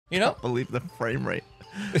You know? I can't believe the frame rate.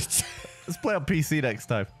 Let's play on PC next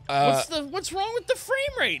time. What's wrong with the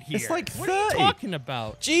frame rate here? It's like 30. What are you talking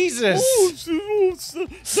about? Jesus.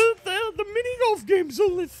 The mini golf game's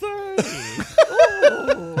only 30.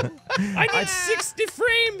 Oh. I need 60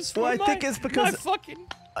 frames for I think it's because my fucking...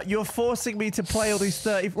 You're forcing me to play all these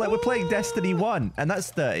 30. Like we're playing Destiny 1, and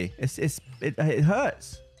that's 30. It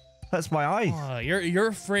hurts. Hurts my eyes. You're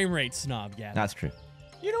a frame rate snob, Gavin. That's true.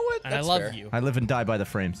 You know what? And That's I love fair. you. I live and die by the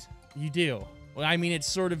frames. You do. Well, I mean, it's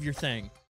sort of your thing.